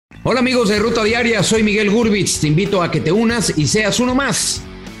Hola amigos de Ruta Diaria, soy Miguel Gurbitz. Te invito a que te unas y seas uno más,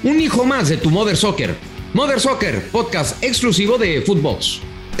 un hijo más de tu Mother Soccer. Mother Soccer, podcast exclusivo de Footbox.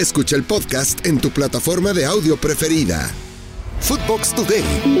 Escucha el podcast en tu plataforma de audio preferida. Footbox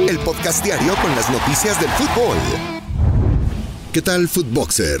Today, el podcast diario con las noticias del fútbol. ¿Qué tal,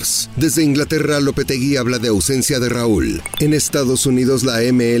 Footboxers? Desde Inglaterra, Lopetegui habla de ausencia de Raúl. En Estados Unidos, la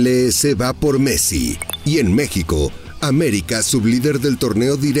MLS va por Messi. Y en México, América, sublíder del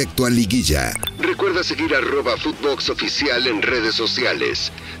torneo directo a liguilla. Recuerda seguir @Footbox Oficial en redes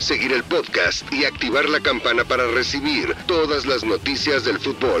sociales, seguir el podcast y activar la campana para recibir todas las noticias del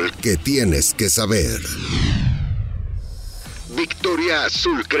fútbol que tienes que saber. Victoria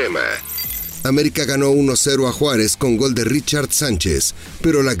azul crema. América ganó 1-0 a Juárez con gol de Richard Sánchez,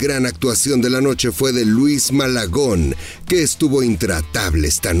 pero la gran actuación de la noche fue de Luis Malagón, que estuvo intratable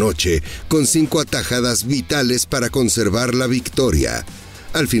esta noche, con 5 atajadas vitales para conservar la victoria.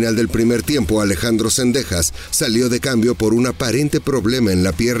 Al final del primer tiempo, Alejandro Cendejas salió de cambio por un aparente problema en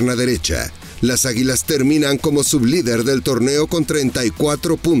la pierna derecha. Las Águilas terminan como sublíder del torneo con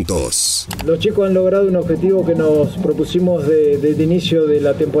 34 puntos. Los chicos han logrado un objetivo que nos propusimos desde inicio de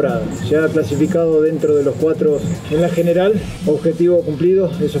la temporada. Ya clasificado dentro de los 4 en la general, objetivo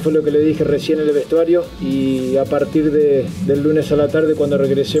cumplido. Eso fue lo que le dije recién en el vestuario. Y a partir del lunes a la tarde, cuando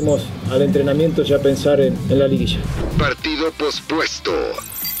regresemos al entrenamiento, ya pensar en la liguilla. Partido pospuesto.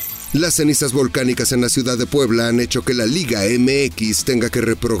 Las cenizas volcánicas en la ciudad de Puebla han hecho que la Liga MX tenga que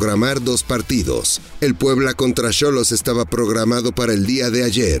reprogramar 2 partidos. El Puebla contra Xolos estaba programado para el día de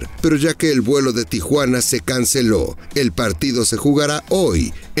ayer, pero ya que el vuelo de Tijuana se canceló, el partido se jugará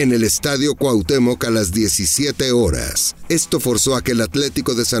hoy en el Estadio Cuauhtémoc a las 17 horas. Esto forzó a que el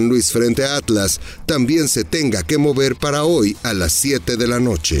Atlético de San Luis frente a Atlas también se tenga que mover para hoy a las 7 de la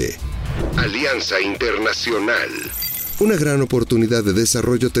noche. Alianza Internacional. Una gran oportunidad de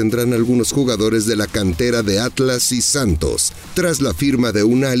desarrollo tendrán algunos jugadores de la cantera de Atlas y Santos, tras la firma de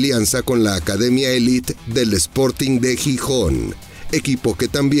una alianza con la Academia Elite del Sporting de Gijón, equipo que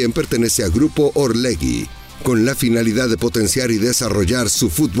también pertenece a Grupo Orlegui. Con la finalidad de potenciar y desarrollar su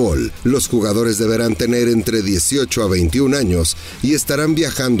fútbol, los jugadores deberán tener entre 18 a 21 años y estarán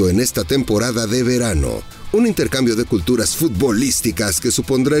viajando en esta temporada de verano. Un intercambio de culturas futbolísticas que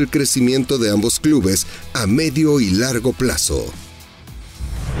supondrá el crecimiento de ambos clubes a medio y largo plazo.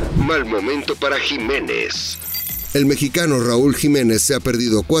 Mal momento para Jiménez. El mexicano Raúl Jiménez se ha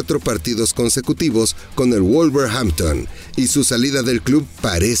perdido 4 partidos consecutivos con el Wolverhampton y su salida del club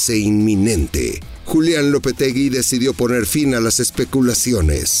parece inminente. Julián Lopetegui decidió poner fin a las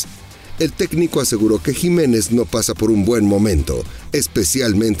especulaciones. El técnico aseguró que Jiménez no pasa por un buen momento,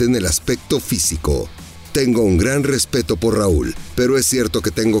 especialmente en el aspecto físico. Tengo un gran respeto por Raúl, pero es cierto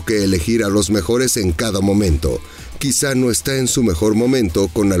que tengo que elegir a los mejores en cada momento. Quizá no está en su mejor momento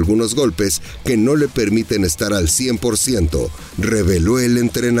con algunos golpes que no le permiten estar al 100%, reveló el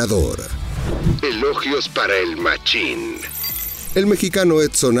entrenador. Elogios para el machín. El mexicano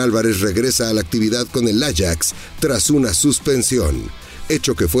Edson Álvarez regresa a la actividad con el Ajax tras una suspensión,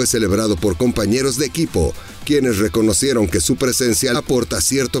 hecho que fue celebrado por compañeros de equipo, quienes reconocieron que su presencia aporta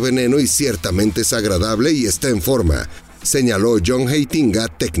cierto veneno y ciertamente es agradable y está en forma, señaló John Heitinga,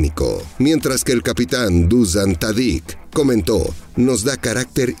 técnico. Mientras que el capitán Dusan Tadic comentó: nos da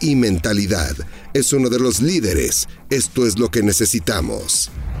carácter y mentalidad, es uno de los líderes, esto es lo que necesitamos.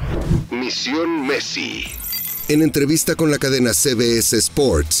 Misión Messi. En entrevista con la cadena CBS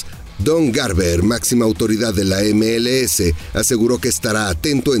Sports, Don Garber, máxima autoridad de la MLS, aseguró que estará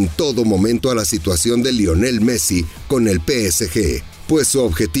atento en todo momento a la situación de Lionel Messi con el PSG, pues su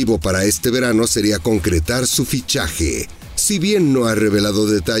objetivo para este verano sería concretar su fichaje. Si bien no ha revelado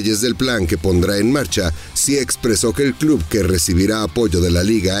detalles del plan que pondrá en marcha, sí expresó que el club que recibirá apoyo de la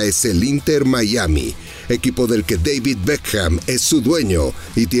liga es el Inter Miami, equipo del que David Beckham es su dueño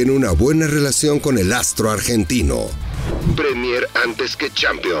y tiene una buena relación con el astro argentino. Premier antes que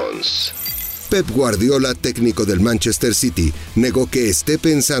Champions. Pep Guardiola, técnico del Manchester City, negó que esté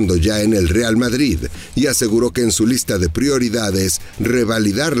pensando ya en el Real Madrid y aseguró que en su lista de prioridades,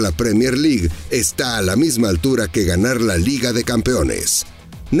 revalidar la Premier League está a la misma altura que ganar la Liga de Campeones.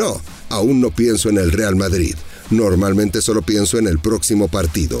 No, aún no pienso en el Real Madrid. Normalmente solo pienso en el próximo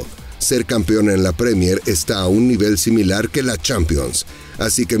partido. Ser campeón en la Premier está a un nivel similar que la Champions,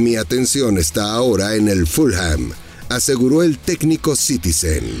 así que mi atención está ahora en el Fulham, aseguró el técnico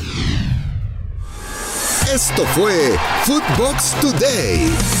Citizen. Esto fue Footbox Today.